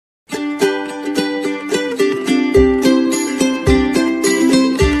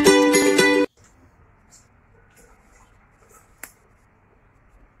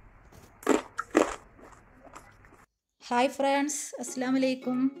Hi friends, അസ്സലാമു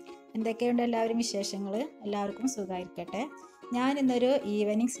അലൈക്കും. എന്തൊക്കെയുണ്ട് എല്ലാവരും വിശേഷങ്ങൾ? എല്ലാവർക്കും സുഖമായിരിക്കട്ടെ. ഞാൻ ഇന്നൊരു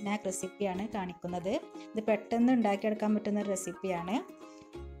ഈവനിങ് സ്നാക്ക് റെസിപ്പിയാണ് കാണിക്കുന്നത്. ഇത് പെട്ടെന്ന് ഉണ്ടാക്കിയെടുക്കാൻ പറ്റുന്ന ഒരു റെസിപ്പിയാണ്.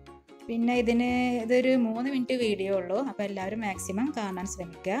 പിന്നെ ഇതൊരു 3 മിനിറ്റ് വീഡിയോ ഉള്ളൂ, അപ്പോൾ എല്ലാവരും മാക്സിമം കാണാൻ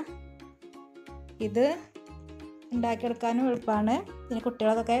ശ്രമിക്കുക. ഇത് ഉണ്ടാക്കിയെടുക്കാനും എളുപ്പമാണ്. പിന്നെ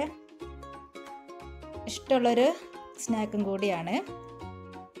കുട്ടികൾക്കൊക്കെ ഇഷ്ടമുള്ളൊരു സ്നാക്കും കൂടിയാണ്.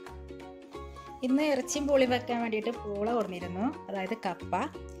 ഇന്ന് ഇറച്ചിയും പൂളിയും വെക്കാൻ വേണ്ടിയിട്ട് പൂള കൊടുന്നിരുന്നു, അതായത് കപ്പ.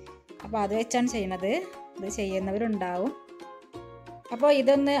 അപ്പോൾ അത് വെച്ചാണ് ചെയ്യുന്നത്. ഇത് ചെയ്യുന്നവരുണ്ടാവും. അപ്പോൾ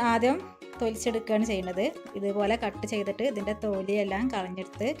ഇതൊന്ന് ആദ്യം തൊലിച്ചെടുക്കുകയാണ് ചെയ്യുന്നത്. ഇതുപോലെ കട്ട് ചെയ്തിട്ട് ഇതിൻ്റെ തൊലിയെല്ലാം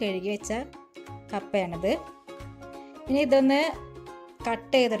കളഞ്ഞെടുത്ത് കഴുകി വെച്ച കപ്പയാണിത്. ഇനി ഇതൊന്ന്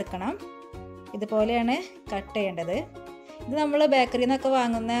കട്ട് ചെയ്തെടുക്കണം. ഇതുപോലെയാണ് കട്ട് ചെയ്യേണ്ടത്. ഇത് നമ്മൾ ബേക്കറിയിൽ നിന്നൊക്കെ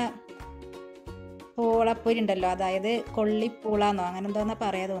വാങ്ങുന്ന പൂളപ്പൊരി ഉണ്ടല്ലോ, അതായത് കൊള്ളിപ്പൂളാന്നോ അങ്ങനെ എന്തോന്നാ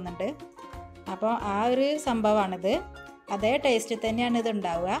പറയാൻ തോന്നുന്നുണ്ട്. അപ്പോൾ ആ ഒരു സംഭവമാണിത്. അതേ ടേസ്റ്റ് തന്നെയാണ് ഇത്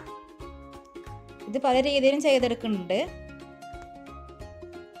ഉണ്ടാവുക. ഇത് പല രീതിയിലും ചെയ്തെടുക്കുന്നുണ്ട്.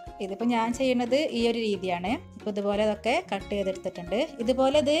 ഇതിപ്പോൾ ഞാൻ ചെയ്യുന്നത് ഈ ഒരു രീതിയാണ്. ഇപ്പോൾ ഇതുപോലെ അതൊക്കെ കട്ട് ചെയ്തെടുത്തിട്ടുണ്ട്.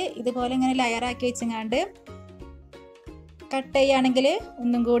 ഇതുപോലെ ഇങ്ങനെ ലെയറാക്കി വെച്ചങ്ങാണ്ട് കട്ട് ചെയ്യുകയാണെങ്കിൽ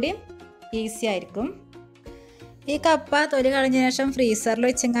ഒന്നും കൂടി ഈസി ആയിരിക്കും. ഈ കപ്പ തൊലി കളഞ്ഞ ശേഷം ഫ്രീസറിൽ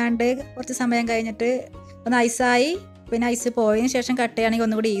വെച്ചങ്ങാണ്ട് കുറച്ച് സമയം കഴിഞ്ഞിട്ട് ഒന്ന് ഐസായി, പിന്നെ ഐസ് പോയതിന് ശേഷം കട്ട് ചെയ്യുകയാണെങ്കിൽ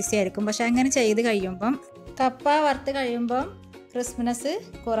ഒന്നുകൂടി ഈസി ആയിരിക്കും. പക്ഷെ അങ്ങനെ ചെയ്ത് കഴിയുമ്പം കപ്പ വറുത്ത് കഴിയുമ്പം ക്രിസ്പിനെസ്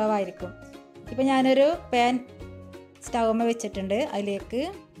കുറവായിരിക്കും. ഇപ്പം ഞാനൊരു പാൻ സ്റ്റൗമ്മ വെച്ചിട്ടുണ്ട്. അതിലേക്ക്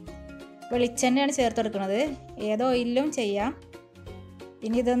വെളിച്ചെണ്ണയാണ് ചേർത്ത് കൊടുക്കുന്നത്. ഏത് ഓയിലും ചെയ്യാം.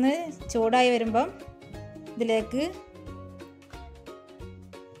 ഇനി ഇതൊന്ന് ചൂടായി വരുമ്പം ഇതിലേക്ക്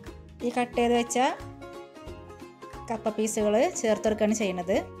ഈ കട്ട് ചെയ്ത് വെച്ച കപ്പ പീസുകൾ ചേർത്ത് കൊടുക്കുകയാണ്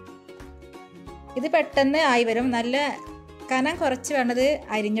ചെയ്യുന്നത്. ഇത് പെട്ടെന്ന് ആയി വരും. നല്ല കനം കുറച്ച് വേണ്ടത്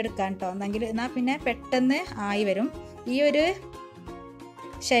അരിഞ്ഞെടുക്കാൻ കേട്ടോ, എന്നാൽ പിന്നെ പെട്ടെന്ന് ആയി വരും. ഈ ഒരു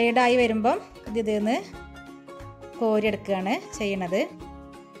ഷെയ്ഡായി വരുമ്പം ഇതിന്ന് കോരിയെടുക്കുകയാണ് ചെയ്യണത്.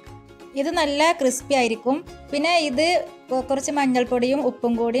 ഇത് നല്ല ക്രിസ്പി ആയിരിക്കും. പിന്നെ ഇത് കുറച്ച് മഞ്ഞൾപ്പൊടിയും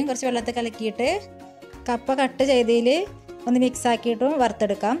ഉപ്പും കൂടിയും കുറച്ച് വെള്ളത്തിൽ കലക്കിയിട്ട് കപ്പ കട്ട് ചെയ്തതിൽ ഒന്ന് മിക്സ് ആക്കിയിട്ടും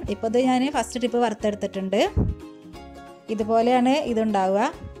വറുത്തെടുക്കാം. ഇപ്പോൾ ഇത് ഞാൻ ഫസ്റ്റ് ട്രിപ്പ് വറുത്തെടുത്തിട്ടുണ്ട്. ഇതുപോലെയാണ്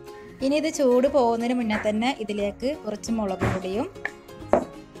ഇതുണ്ടാവുക. ഇനി ഇത് ചൂട് പോകുന്നതിന് മുന്നേ തന്നെ ഇതിലേക്ക് കുറച്ച് മുളക് പൊടിയും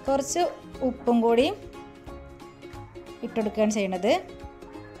കുറച്ച് ഉപ്പും കൂടിയും ഇട്ടെടുക്കുകയാണ് ചെയ്യുന്നത്.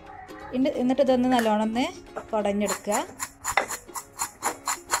 എന്നിട്ട് ഇതൊന്ന് നല്ലോണം ഒന്ന് കുടഞ്ഞെടുക്കുക.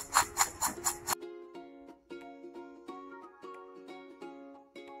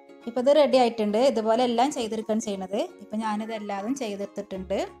 ഇപ്പോൾ ഇത് റെഡി ആയിട്ടുണ്ട്. ഇതുപോലെ എല്ലാം ചെയ്തെടുക്കുകയാണ് ചെയ്യുന്നത്. ഇപ്പം ഞാനിതെല്ലാതും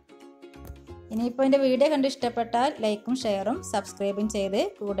ചെയ്തെടുത്തിട്ടുണ്ട്. ഇനിയിപ്പോൾ എൻ്റെ വീഡിയോ കണ്ട് ഇഷ്ടപ്പെട്ടാൽ ലൈക്കും ഷെയറും സബ്സ്ക്രൈബും ചെയ്ത്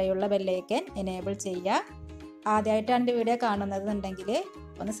കൂടെയുള്ള ബെല്ലൈക്കൻ എനേബിൾ ചെയ്യുക. ആദ്യമായിട്ടാണ് എൻ്റെ വീഡിയോ കാണുന്നതെന്നുണ്ടെങ്കിൽ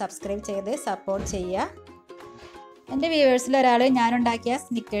ഒന്ന് സബ്സ്ക്രൈബ് ചെയ്ത് സപ്പോർട്ട് ചെയ്യുക. എൻ്റെ വ്യൂവേഴ്സിൽ ഒരാൾ ഞാനുണ്ടാക്കിയ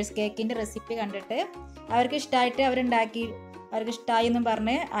സ്നിക്കേഴ്സ് കേക്കിൻ്റെ റെസിപ്പി കണ്ടിട്ട് അവർക്ക് ഇഷ്ടമായി എന്നും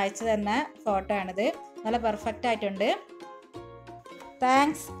പറഞ്ഞ് അയച്ചു തന്ന ഫോട്ടോ ആണിത്. നല്ല പെർഫെക്റ്റ് ആയിട്ടുണ്ട്.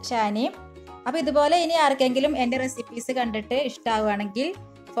 താങ്ക്സ് ഷാനി. അപ്പോൾ ഇതുപോലെ ഇനി ആർക്കെങ്കിലും എൻ്റെ റെസിപ്പീസ് കണ്ടിട്ട് ഇഷ്ടമാവുകയാണെങ്കിൽ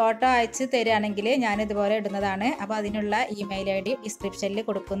ഫോട്ടോ അയച്ച് തരികയാണെങ്കിൽ ഞാൻ ഇതുപോലെ ഇടുന്നതാണ്. അപ്പോൾ അതിനുള്ള ഇമെയിൽ ID ഡിസ്ക്രിപ്ഷനിൽ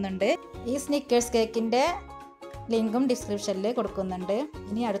കൊടുക്കുന്നുണ്ട്. ഈ സ്നിക്കേഴ്സ് കേക്കിൻ്റെ ലിങ്കും ഡിസ്ക്രിപ്ഷനിൽ കൊടുക്കുന്നുണ്ട്.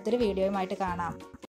 ഇനി അടുത്തൊരു വീഡിയോയുമായിട്ട് കാണാം.